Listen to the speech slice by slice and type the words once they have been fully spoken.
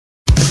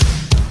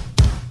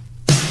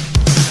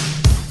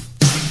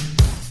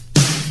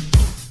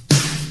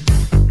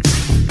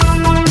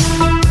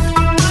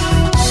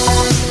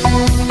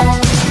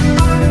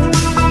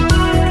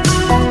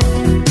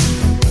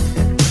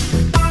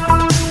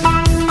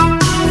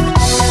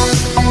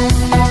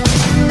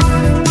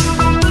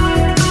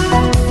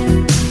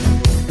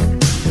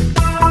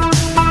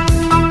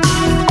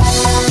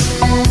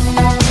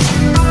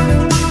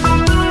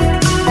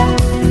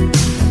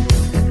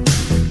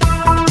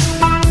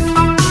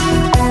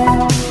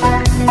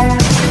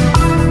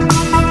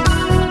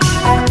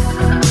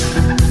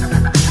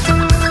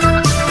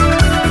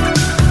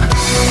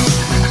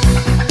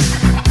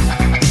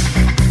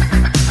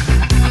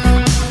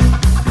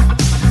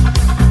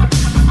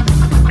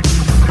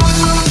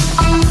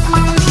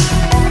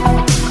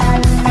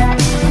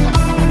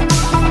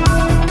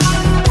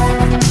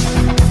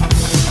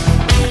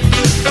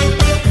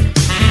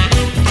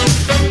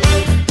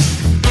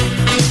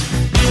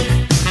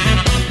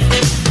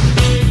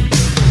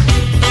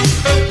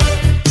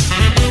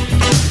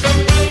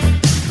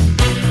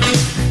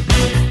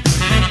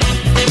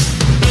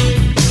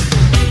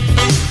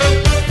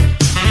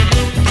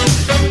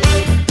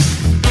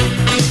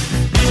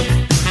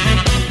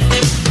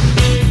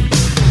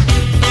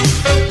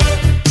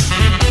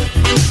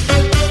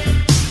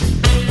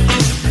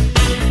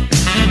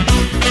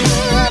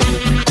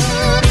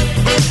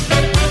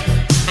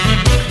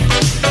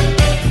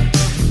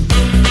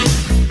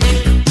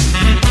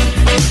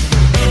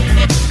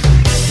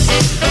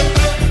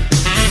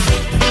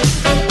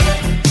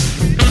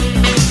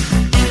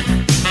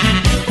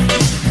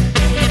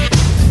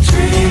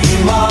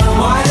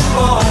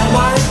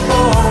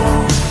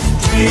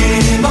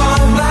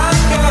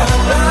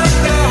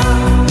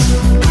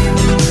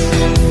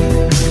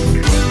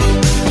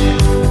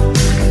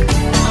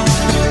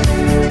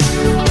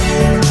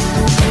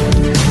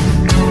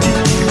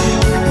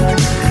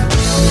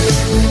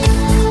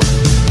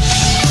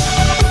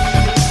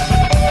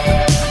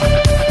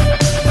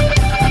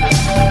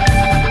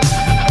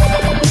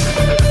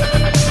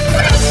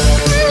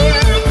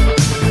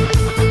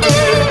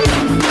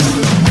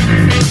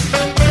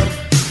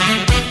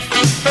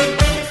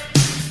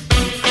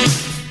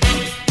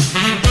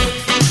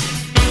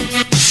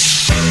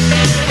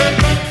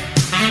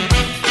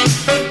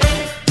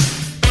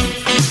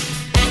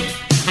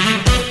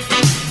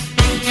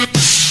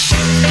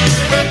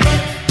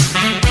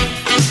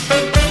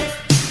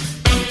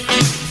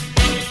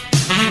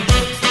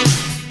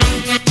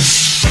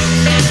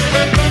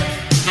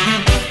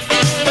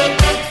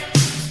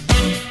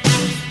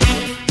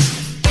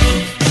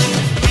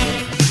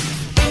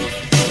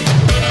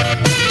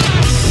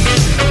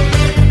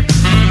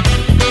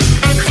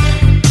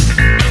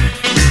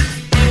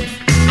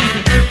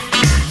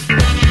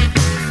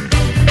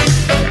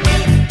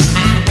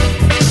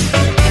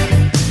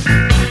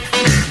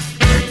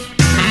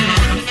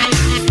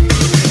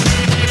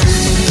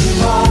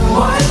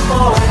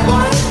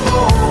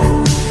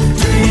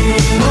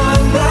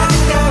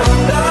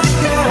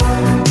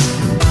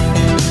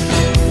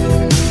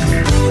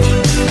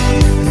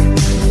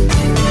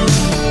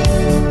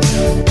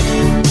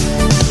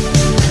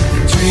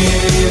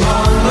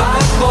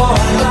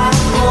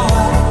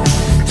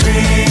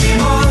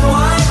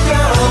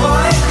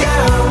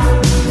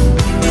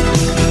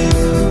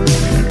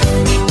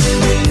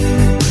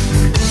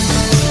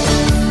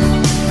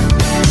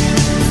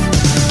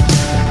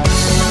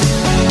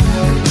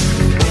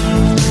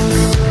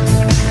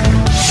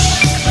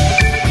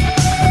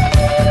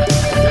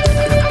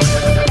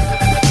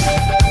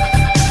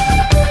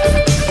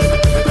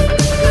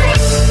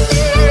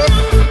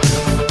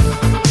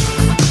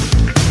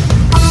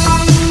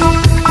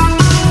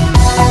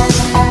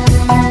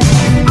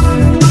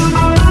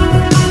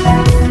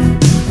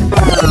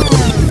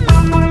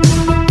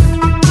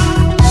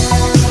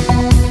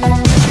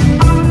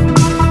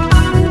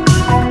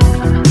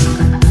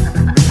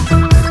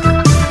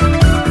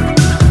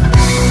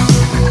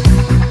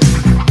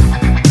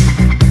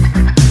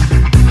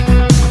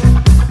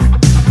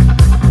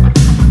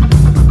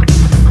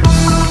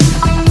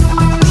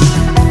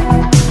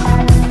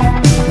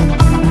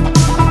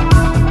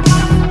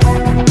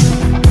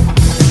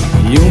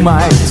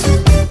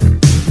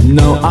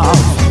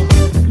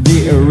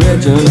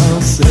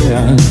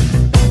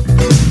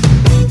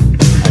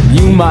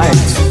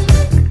might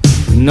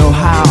know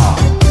how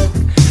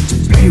to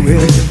play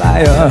with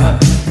fire,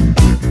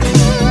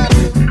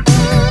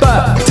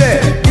 but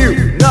did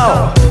you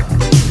know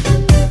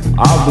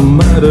of the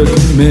murder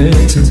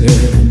committed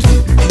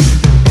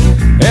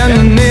in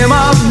the name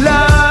of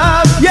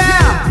love?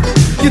 Yeah,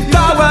 you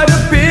thought what a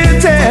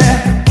pity.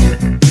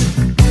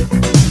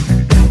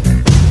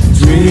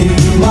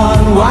 Dream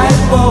on,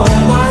 white boy,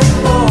 white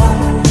boy.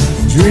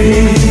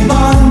 Dream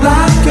on,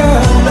 black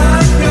girl,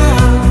 black girl.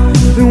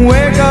 Then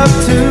wake up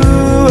to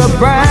a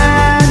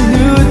brand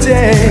new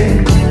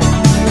day,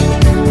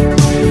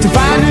 to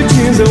find your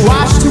dreams are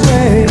washed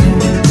away.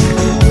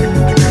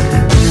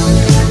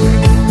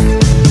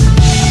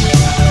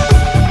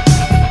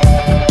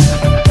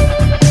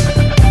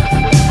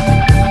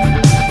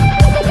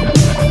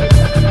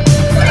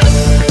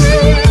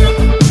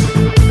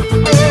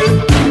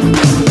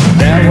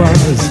 There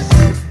was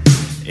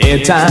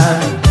a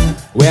time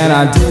when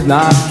I did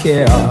not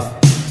care,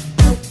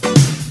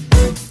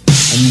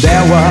 and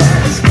there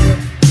was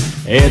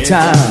a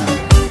time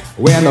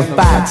when the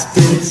facts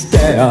did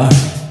stare.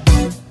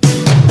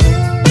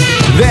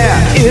 There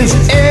is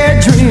a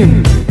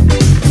dream,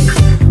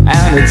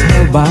 and it's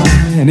held by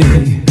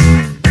many.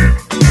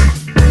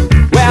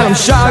 Well, I'm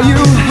sure you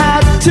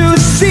had to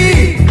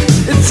see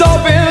its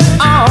open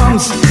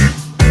arms.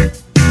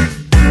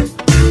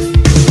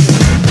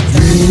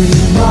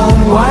 Dream on,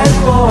 white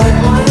boy,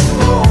 white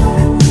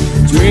boy.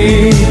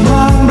 Dream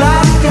on,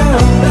 black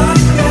girl,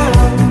 black girl.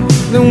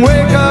 Then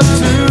wake up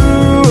to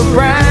a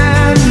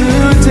brand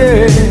new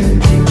day,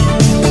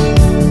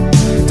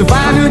 to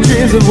find your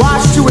dreams that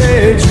washed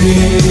away.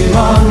 Dream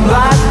on,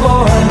 black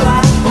boy,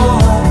 black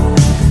boy.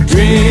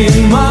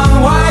 Dream on,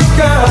 white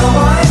girl,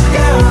 white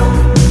girl.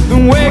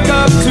 Then wake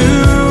up to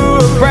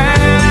a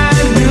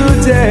brand new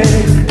day,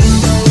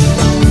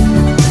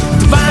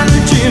 to find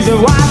your dreams that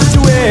washed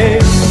away.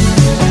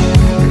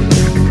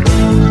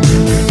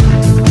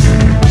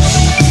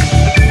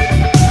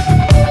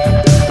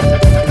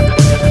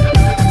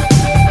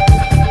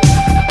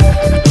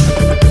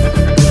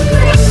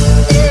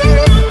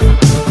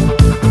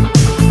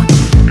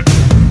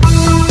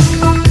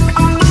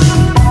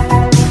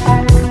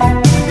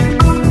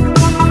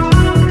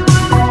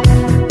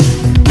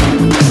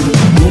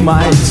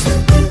 Might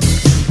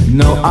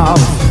know of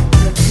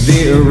the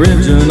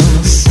original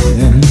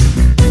sin.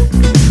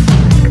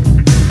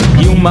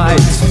 You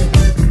might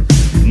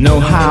know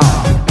how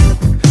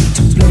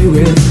to play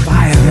with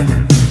fire,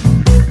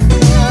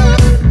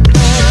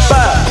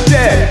 but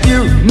did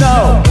you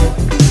know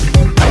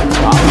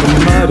of the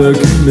murder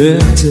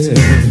committed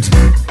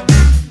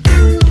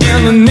in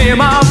the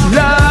name of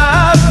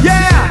love?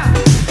 Yeah,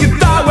 you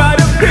thought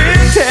what a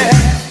pity.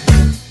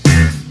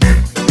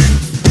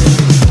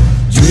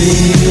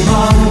 Dream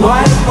on,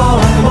 white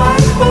boy,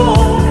 white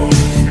boy.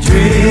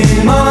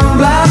 Dream on,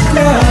 black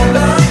girl,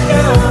 black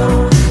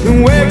girl. And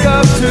wake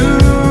up to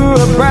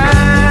a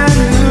brand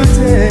new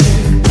day.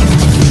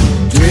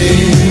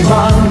 Dream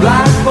on,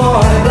 black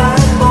boy,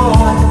 black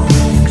boy.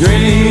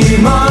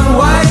 Dream on,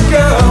 white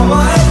girl,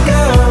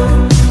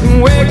 and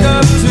wake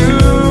up to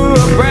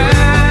a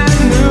brand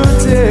new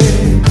day,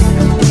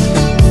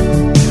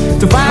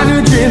 to find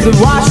your dreams that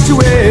washed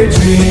away.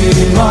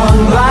 Dream on,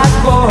 black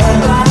boy,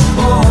 black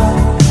boy.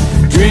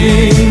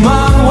 Dream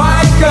on,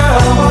 white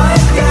girl,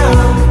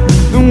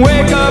 and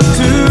wake up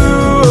to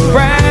a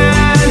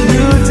brand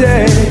new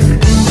day,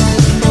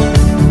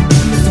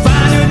 to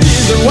find your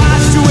dreams that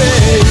washed away.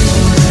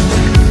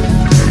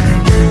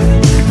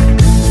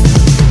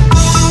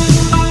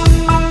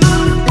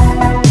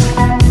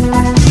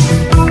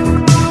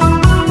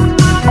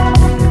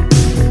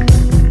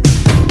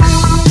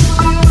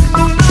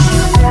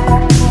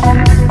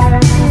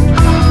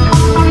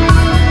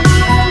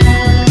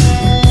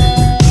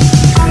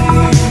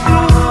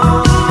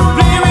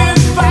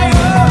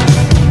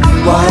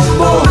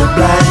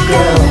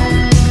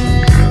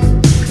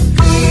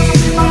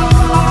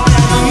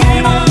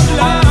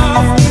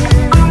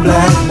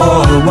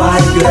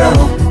 White girl,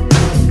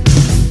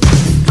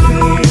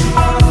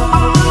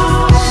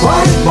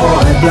 white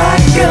boy,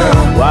 black girl,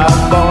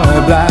 white boy,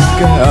 black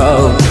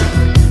girl.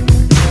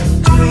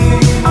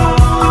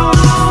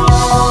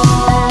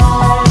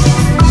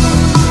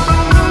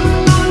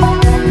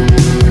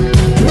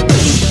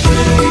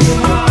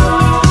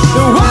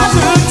 There was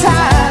a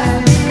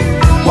time,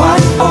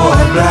 white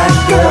boy, black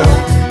girl.